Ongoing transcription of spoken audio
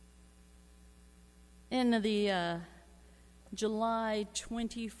In the July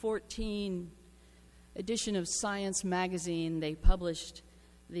 2014 edition of Science magazine, they published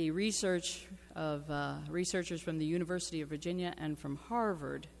the research of researchers from the University of Virginia and from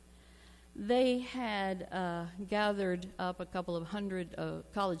Harvard. They had gathered up a couple of hundred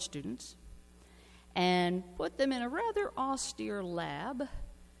college students and put them in a rather austere lab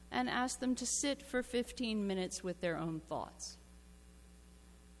and asked them to sit for 15 minutes with their own thoughts.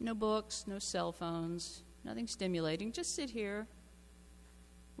 No books, no cell phones, nothing stimulating. Just sit here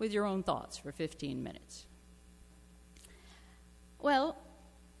with your own thoughts for 15 minutes. Well,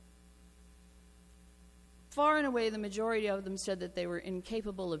 far and away, the majority of them said that they were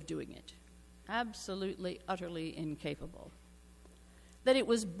incapable of doing it. Absolutely, utterly incapable. That it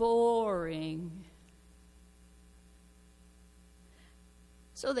was boring.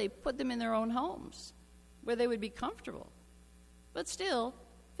 So they put them in their own homes, where they would be comfortable. But still,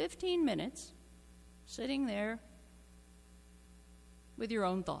 15 minutes, sitting there with your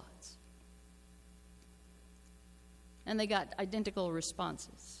own thoughts. And they got identical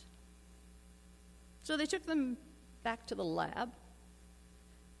responses. So they took them back to the lab,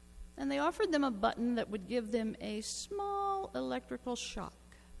 and they offered them a button that would give them a small electrical shock.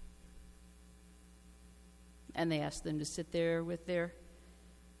 And they asked them to sit there with their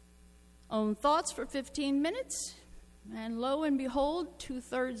own thoughts for 15 minutes, and lo and behold,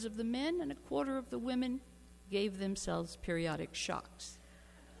 2/3 of the men and 1/4 of the women gave themselves periodic shocks.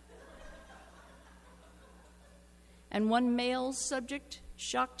 And one male subject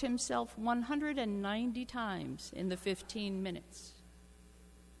shocked himself 190 times in the 15 minutes.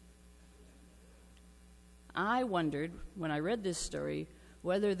 I wondered, when I read this story,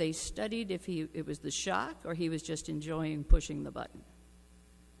 whether they studied if it was the shock or he was just enjoying pushing the button.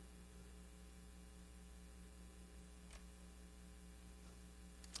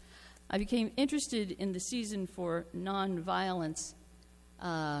 I became interested in the season for nonviolence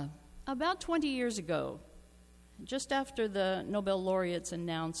about 20 years ago. Just after the Nobel laureates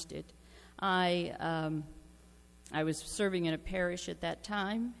announced it, I was serving in a parish at that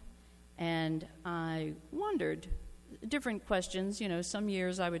time, and I wondered different questions. You know, some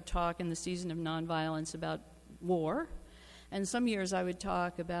years I would talk in the season of nonviolence about war, and some years I would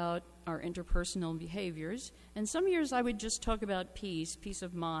talk about our interpersonal behaviors, and some years I would just talk about peace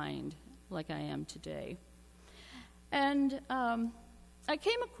of mind, like I am today. And I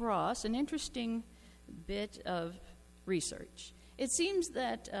came across an interesting bit of research. It seems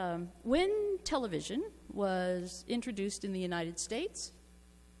that when television was introduced in the United States,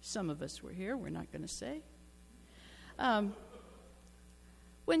 some of us were here, we're not going to say.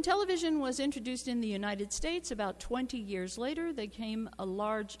 When television was introduced in the United States, about 20 years later, there came a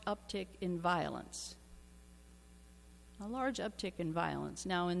large uptick in violence. A large uptick in violence.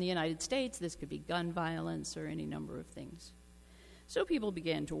 Now, in the United States, this could be gun violence or any number of things. So people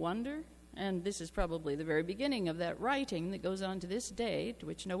began to wonder, and this is probably the very beginning of that writing that goes on to this day, to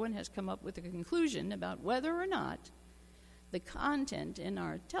which no one has come up with a conclusion about whether or not the content in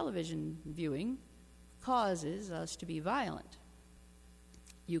our television viewing causes us to be violent.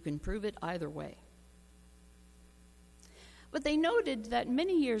 You can prove it either way. But they noted that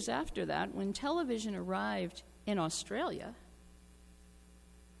many years after that, when television arrived in Australia,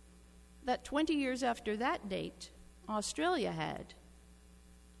 that 20 years after that date, Australia had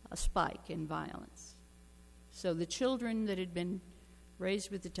a spike in violence. So the children that had been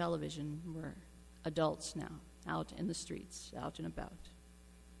raised with the television were adults now, out in the streets, out and about.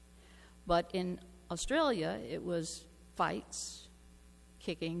 But in Australia, it was fights,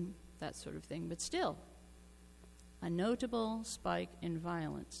 kicking, that sort of thing, but still, a notable spike in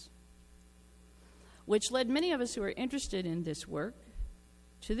violence, which led many of us who are interested in this work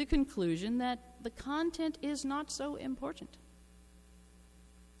to the conclusion that the content is not so important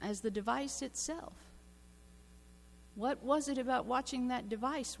as the device itself. What was it about watching that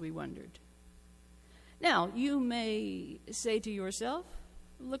device, we wondered? Now, you may say to yourself,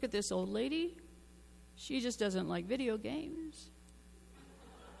 look at this old lady. She just doesn't like video games.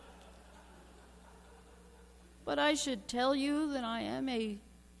 But I should tell you that I am a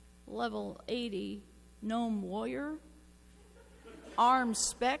level 80 gnome warrior, armed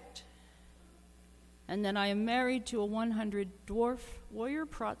spect, and then I am married to a 100 dwarf warrior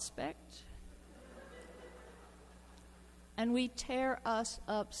prospect. And we tear us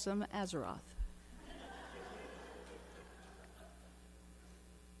up some Azeroth.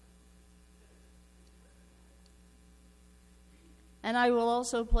 And I will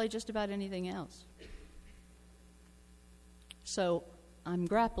also play just about anything else. So I'm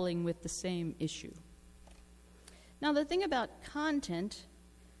grappling with the same issue. Now, the thing about content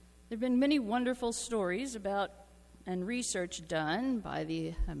There have been many wonderful stories about and research done by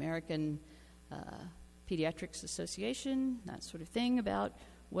the American Pediatrics Association, that sort of thing, about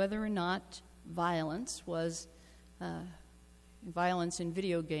whether or not violence in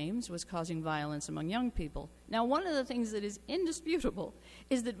video games was causing violence among young people. Now, one of the things that is indisputable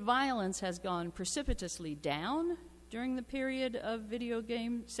is that violence has gone precipitously down during the period of video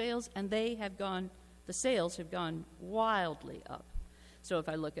game sales, and the sales have gone wildly up. So if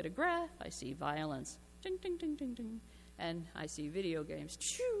I look at a graph, I see violence, ding, ding, ding, ding, ding, and I see video games,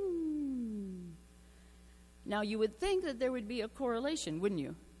 choo. Now, you would think that there would be a correlation, wouldn't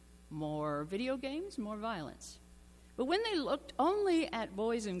you? More video games, more violence. But when they looked only at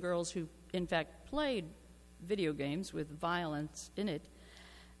boys and girls who, in fact, played video games with violence in it,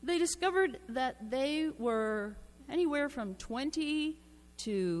 they discovered that they were anywhere from 20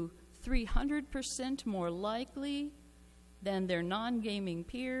 to 300% more likely than their non-gaming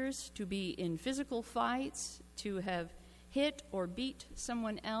peers to be in physical fights, to have hit or beat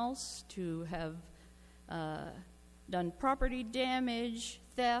someone else, to have done property damage,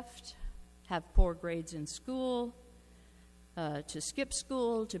 theft, have poor grades in school, to skip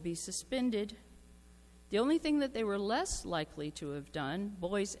school, to be suspended. The only thing that they were less likely to have done,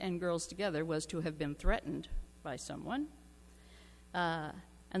 boys and girls together, was to have been threatened by someone.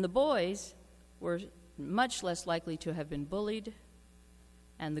 And the boys were much less likely to have been bullied.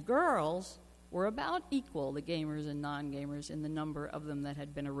 And the girls were about equal, the gamers and non-gamers, in the number of them that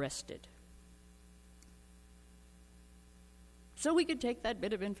had been arrested. So we could take that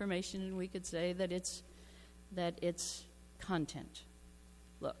bit of information and we could say that it's content.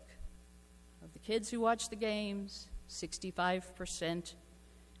 Look, of the kids who watch the games, 65%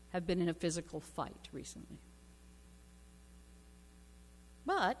 have been in a physical fight recently.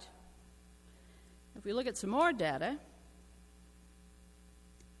 But if we look at some more data,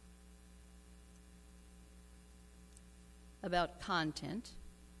 about content,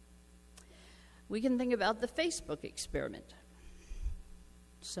 we can think about the Facebook experiment.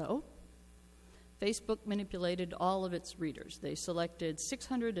 So, Facebook manipulated all of its readers. They selected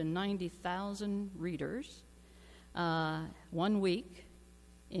 690,000 readers 1 week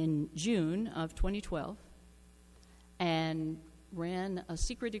in June of 2012 and ran a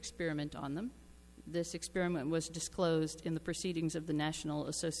secret experiment on them. This experiment was disclosed in the Proceedings of the National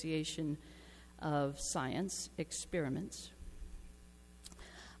Association of Science Experiments.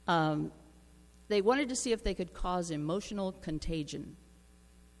 They wanted to see if they could cause emotional contagion.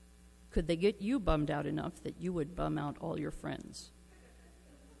 Could they get you bummed out enough that you would bum out all your friends?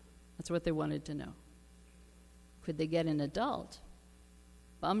 That's what they wanted to know. Could they get an adult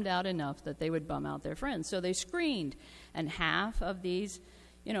bummed out enough that they would bum out their friends? So they screened, and half of these,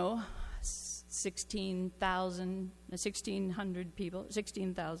 16,000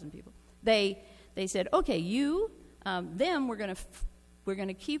 people, they said, okay, them, we're going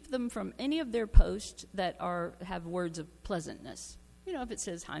to keep them from any of their posts that have words of pleasantness. If it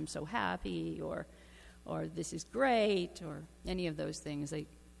says, I'm so happy, or this is great, or any of those things,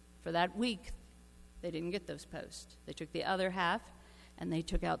 for that week, they didn't get those posts. They took the other half, and they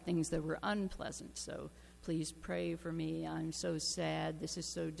took out things that were unpleasant. So, please pray for me, I'm so sad, this is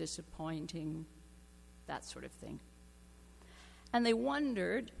so disappointing, that sort of thing. And they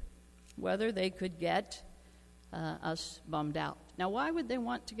wondered whether they could get us bummed out. Now, why would they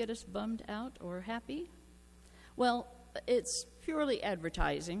want to get us bummed out or happy? Well, it's purely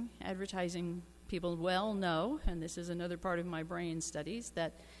advertising. Advertising people well know, and this is another part of my brain studies,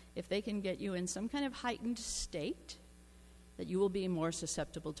 that if they can get you in some kind of heightened state, that you will be more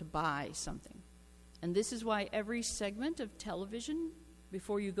susceptible to buy something. And this is why every segment of television,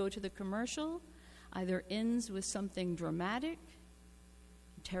 before you go to the commercial, either ends with something dramatic,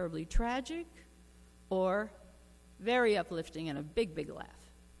 terribly tragic, or very uplifting and a big, big laugh.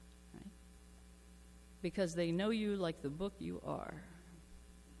 Because they know you like the book you are.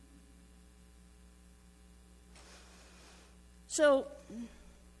 So,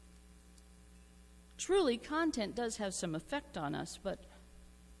 truly, content does have some effect on us, but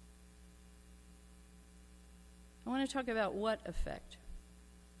I want to talk about what effect.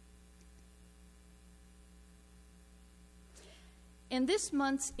 In this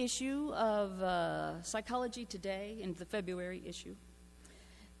month's issue of Psychology Today, in the February issue,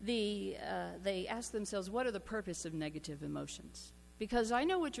 they ask themselves, what are the purpose of negative emotions? Because I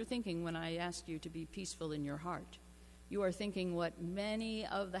know what you're thinking when I ask you to be peaceful in your heart. You are thinking what many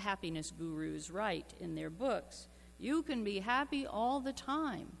of the happiness gurus write in their books. You can be happy all the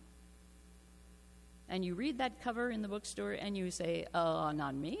time. And you read that cover in the bookstore and you say, oh,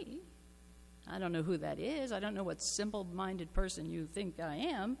 not me. I don't know who that is. I don't know what simple-minded person you think I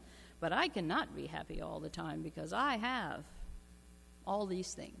am. But I cannot be happy all the time because I have all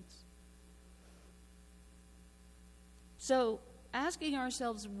these things. So, asking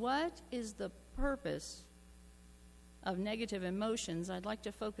ourselves, what is the purpose of negative emotions? I'd like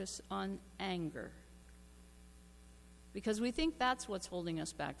to focus on anger. Because we think that's what's holding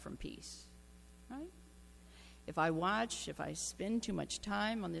us back from peace, right? If I spend too much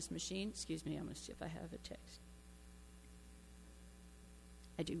time on this machine, excuse me, I'm going to see if I have a text.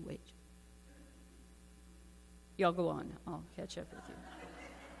 I do, wait. Y'all go on. I'll catch up with you.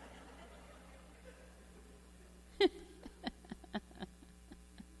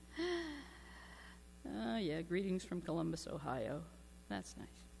 Yeah, greetings from Columbus, Ohio. That's nice.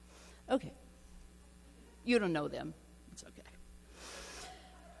 Okay. You don't know them. It's okay.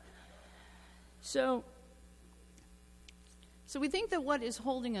 So we think that what is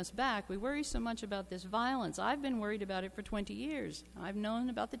holding us back, we worry so much about this violence. I've been worried about it for 20 years. I've known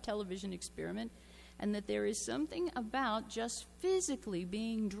about the television experiment and that there is something about just physically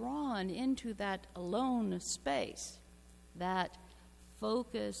being drawn into that alone space, that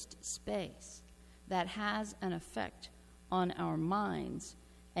focused space, that has an effect on our minds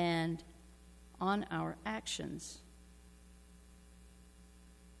and on our actions.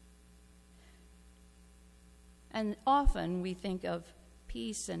 And often we think of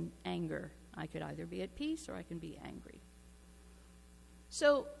peace and anger. I could either be at peace or I can be angry.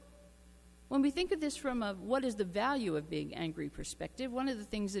 So when we think of this from a what is the value of being angry perspective, one of the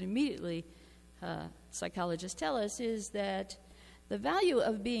things that immediately psychologists tell us is that the value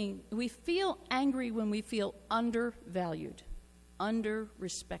of we feel angry when we feel undervalued,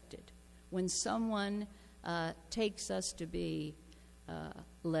 under-respected, when someone takes us to be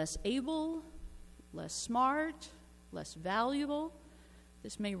less able, less smart, less valuable.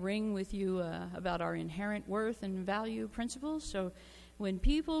 This may ring with you about our inherent worth and value principles. So when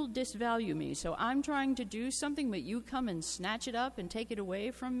people disvalue me, so I'm trying to do something, but you come and snatch it up and take it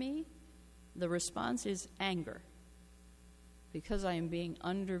away from me, the response is anger, because I am being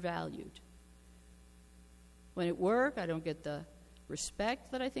undervalued. When at work, I don't get the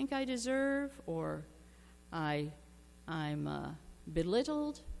respect that I think I deserve, or I'm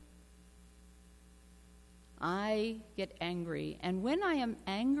belittled. I get angry. And when I am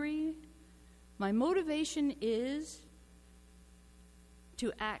angry, my motivation is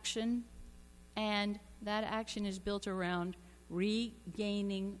to action, and that action is built around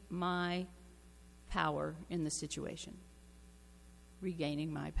regaining my power in the situation.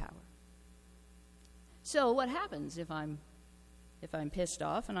 Regaining my power. So what happens if I'm pissed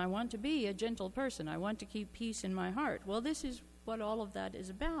off and I want to be a gentle person? I want to keep peace in my heart. Well, this is what all of that is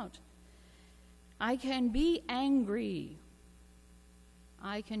about. I can be angry.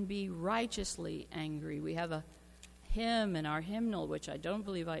 I can be righteously angry. We have a hymn in our hymnal, which I don't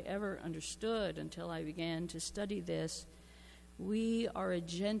believe I ever understood until I began to study this. We are a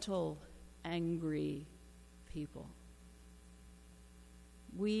gentle, angry people.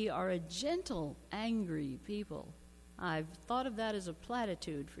 We are a gentle, angry people. I've thought of that as a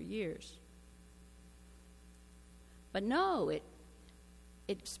platitude for years. But no, it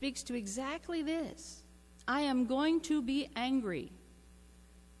speaks to exactly this. I am going to be angry.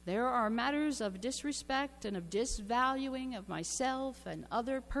 There are matters of disrespect and of disvaluing of myself and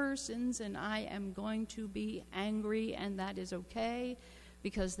other persons, and I am going to be angry, and that is okay,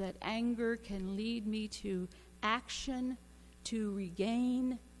 because that anger can lead me to action, to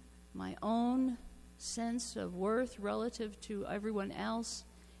regain my own sense of worth relative to everyone else,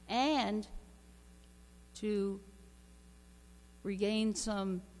 and to regain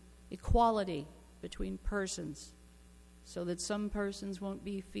some equality between persons, so that some persons won't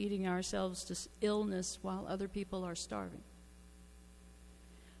be feeding ourselves to illness while other people are starving.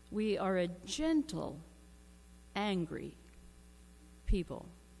 We are a gentle, angry people,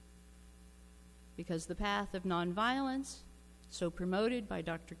 because the path of nonviolence, so promoted by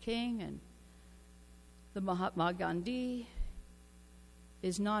Dr. King and the Mahatma Gandhi,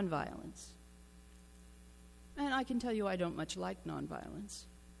 is nonviolence. And I can tell you I don't much like nonviolence.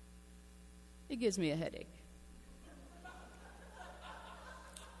 It gives me a headache.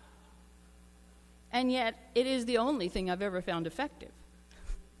 And yet, it is the only thing I've ever found effective.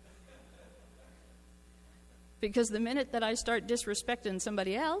 Because the minute that I start disrespecting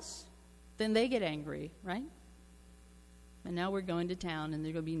somebody else, then they get angry, right? And now we're going to town, and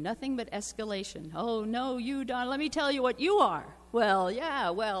there's going to be nothing but escalation. Oh, no, you don't. Let me tell you what you are. Well, yeah,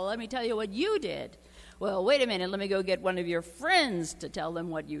 let me tell you what you did. Well, wait a minute, let me go get one of your friends to tell them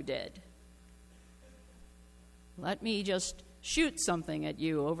what you did. Let me just shoot something at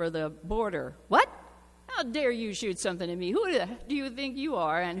you over the border. What? How dare you shoot something at me? Who do you think you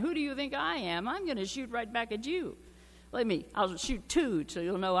are, and who do you think I am? I'm going to shoot right back at you. I'll shoot 2 so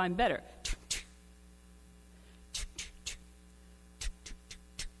you'll know I'm better.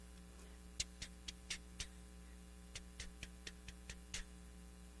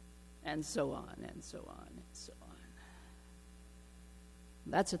 And so on, and so on, and so on.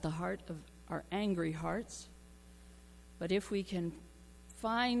 That's at the heart of our angry hearts. But if we can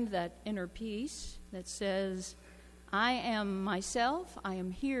find that inner peace that says, I am myself, I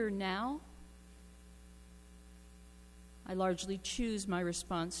am here now. I largely choose my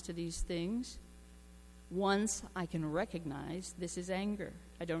response to these things. Once I can recognize this is anger.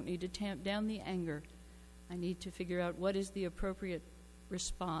 I don't need to tamp down the anger. I need to figure out what is the appropriate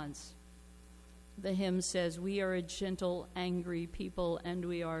response. The hymn says, we are a gentle, angry people, and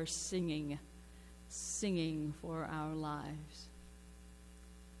we are singing for our lives.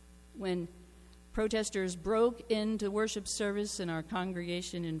 When protesters broke into worship service in our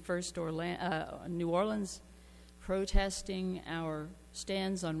congregation in New Orleans, protesting our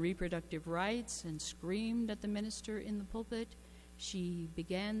stands on reproductive rights and screamed at the minister in the pulpit, she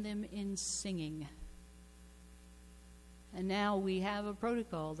began them in singing. And now we have a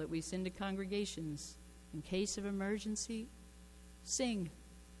protocol that we send to congregations. In case of emergency, sing.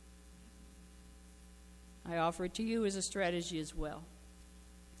 I offer it to you as a strategy as well.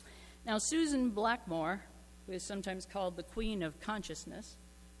 Now, Susan Blackmore, who is sometimes called the Queen of Consciousness,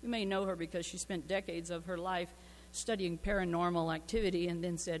 you may know her because she spent decades of her life studying paranormal activity and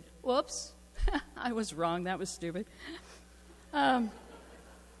then said, whoops, I was wrong, that was stupid.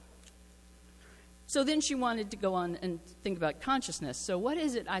 So then she wanted to go on and think about consciousness. So what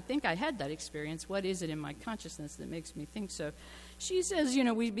is it? I think I had that experience. What is it in my consciousness that makes me think so? She says,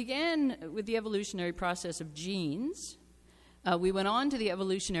 we began with the evolutionary process of genes. We went on to the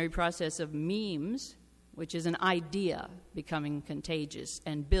evolutionary process of memes, which is an idea becoming contagious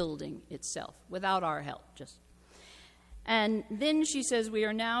and building itself without our help. And then she says we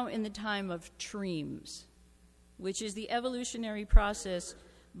are now in the time of tremes, which is the evolutionary process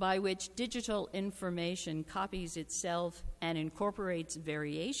by which digital information copies itself and incorporates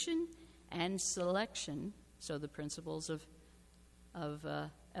variation and selection, so the principles of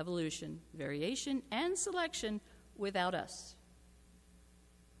evolution, variation and selection without us.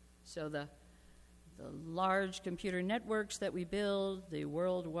 So the large computer networks that we build, the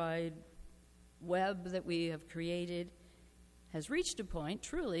worldwide web that we have created, has reached a point,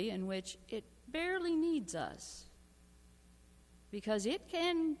 truly, in which it barely needs us, because it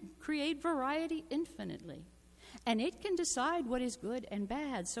can create variety infinitely, and it can decide what is good and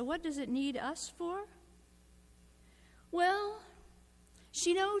bad. So what does it need us for? Well,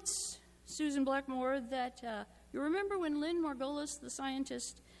 she notes, Susan Blackmore, that you remember when Lynn Margulis, the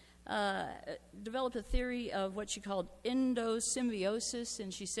scientist, developed a theory of what she called endosymbiosis,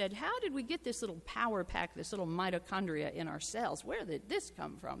 and she said, how did we get this little power pack, this little mitochondria in our cells? Where did this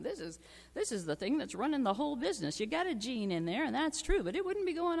come from? This is the thing that's running the whole business. You got a gene in there, and that's true, but it wouldn't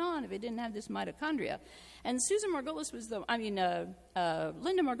be going on if it didn't have this mitochondria. And Linda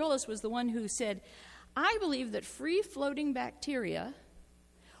Margulis was the one who said, I believe that free-floating bacteria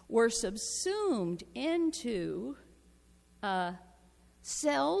were subsumed into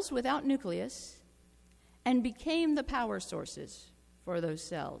cells without nucleus and became the power sources for those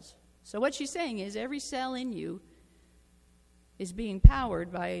cells. So what she's saying is every cell in you is being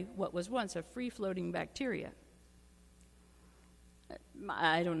powered by what was once a free-floating bacteria.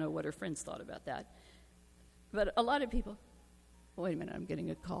 I don't know what her friends thought about that. But a lot of people... Wait a minute, I'm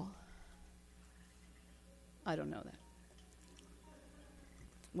getting a call. I don't know that.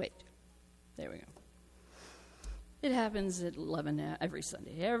 Wait. There we go. It happens at 11 every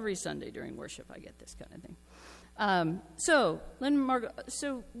Sunday. Every Sunday during worship, I get this kind of thing. So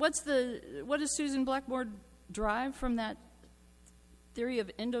what does Susan Blackmore drive from that theory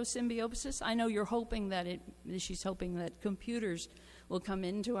of endosymbiosis? I know you're hoping she's hoping that computers will come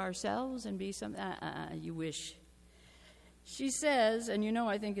into our cells and be some. You wish. She says, and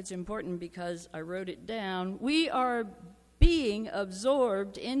I think it's important because I wrote it down. We are being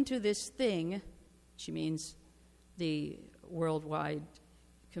absorbed into this thing. She means the worldwide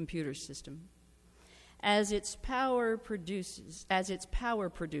computer system, as its power producers,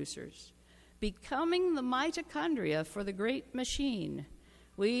 becoming the mitochondria for the great machine.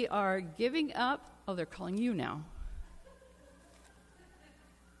 We are giving up, they're calling you now.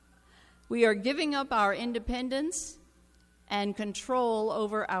 We are giving up our independence and control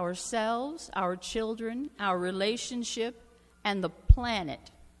over ourselves, our children, our relationship, and the planet,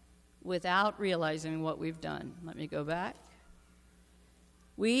 without realizing what we've done. Let me go back.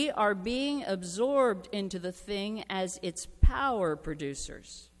 We are being absorbed into the thing as its power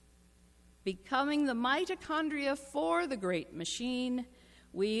producers. Becoming the mitochondria for the great machine,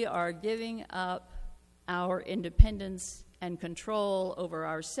 we are giving up our independence and control over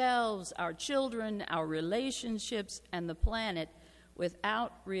ourselves, our children, our relationships, and the planet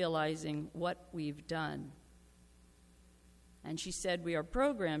without realizing what we've done. And she said we are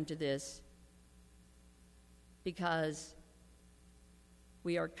programmed to this because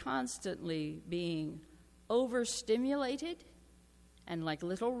we are constantly being overstimulated, and like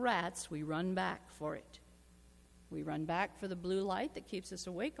little rats, we run back for it. We run back for the blue light that keeps us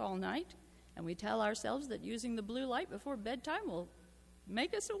awake all night, and we tell ourselves that using the blue light before bedtime will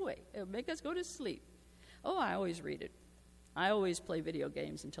make us awake, make us go to sleep. Oh, I always read it. I always play video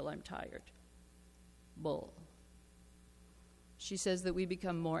games until I'm tired. Bull. She says that we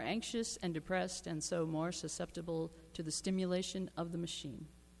become more anxious and depressed and so more susceptible to the stimulation of the machine.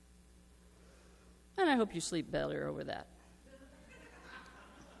 And I hope you sleep better over that.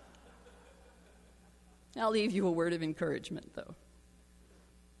 I'll leave you a word of encouragement, though.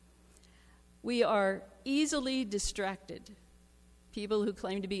 We are easily distracted. People who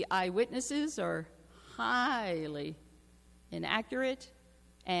claim to be eyewitnesses are highly inaccurate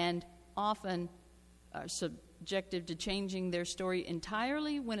and often are subjective to changing their story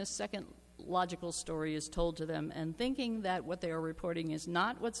entirely when a second logical story is told to them, and thinking that what they are reporting is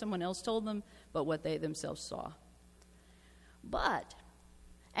not what someone else told them, but what they themselves saw.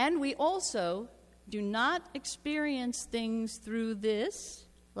 And we also do not experience things through this.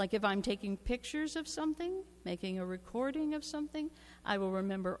 Like if I'm taking pictures of something, making a recording of something, I will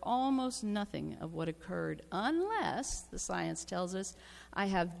remember almost nothing of what occurred unless, the science tells us, I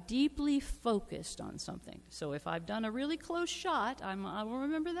have deeply focused on something. So if I've done a really close shot, I will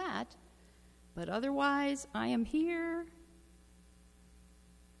remember that. But otherwise, I am here,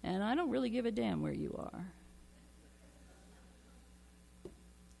 and I don't really give a damn where you are.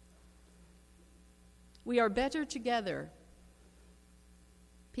 We are better together.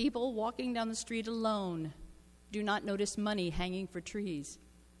 People walking down the street alone do not notice money hanging for trees.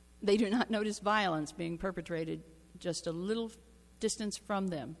 They do not notice violence being perpetrated just a little distance from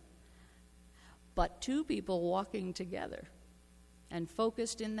them. But two people walking together and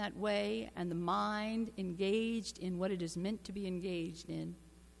focused in that way, and the mind engaged in what it is meant to be engaged in,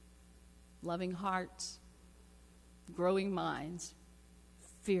 loving hearts, growing minds,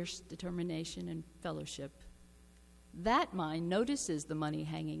 fierce determination and fellowship. That mind notices the money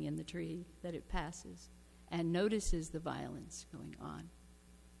hanging in the tree that it passes and notices the violence going on.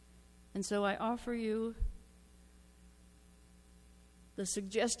 And so I offer you the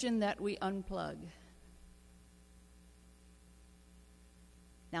suggestion that we unplug.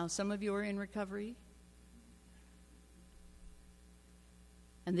 Now, some of you are in recovery,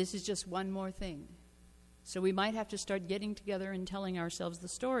 and this is just one more thing. So we might have to start getting together and telling ourselves the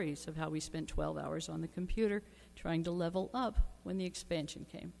stories of how we spent 12 hours on the computer trying to level up when the expansion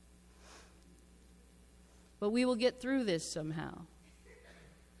came. But we will get through this somehow.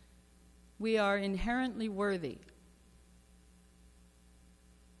 We are inherently worthy.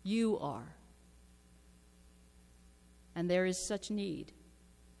 You are. And there is such need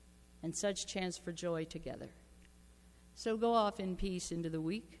and such chance for joy together. So go off in peace into the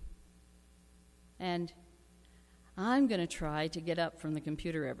week. And I'm going to try to get up from the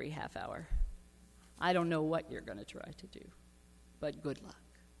computer every half hour. I don't know what you're going to try to do, but good luck.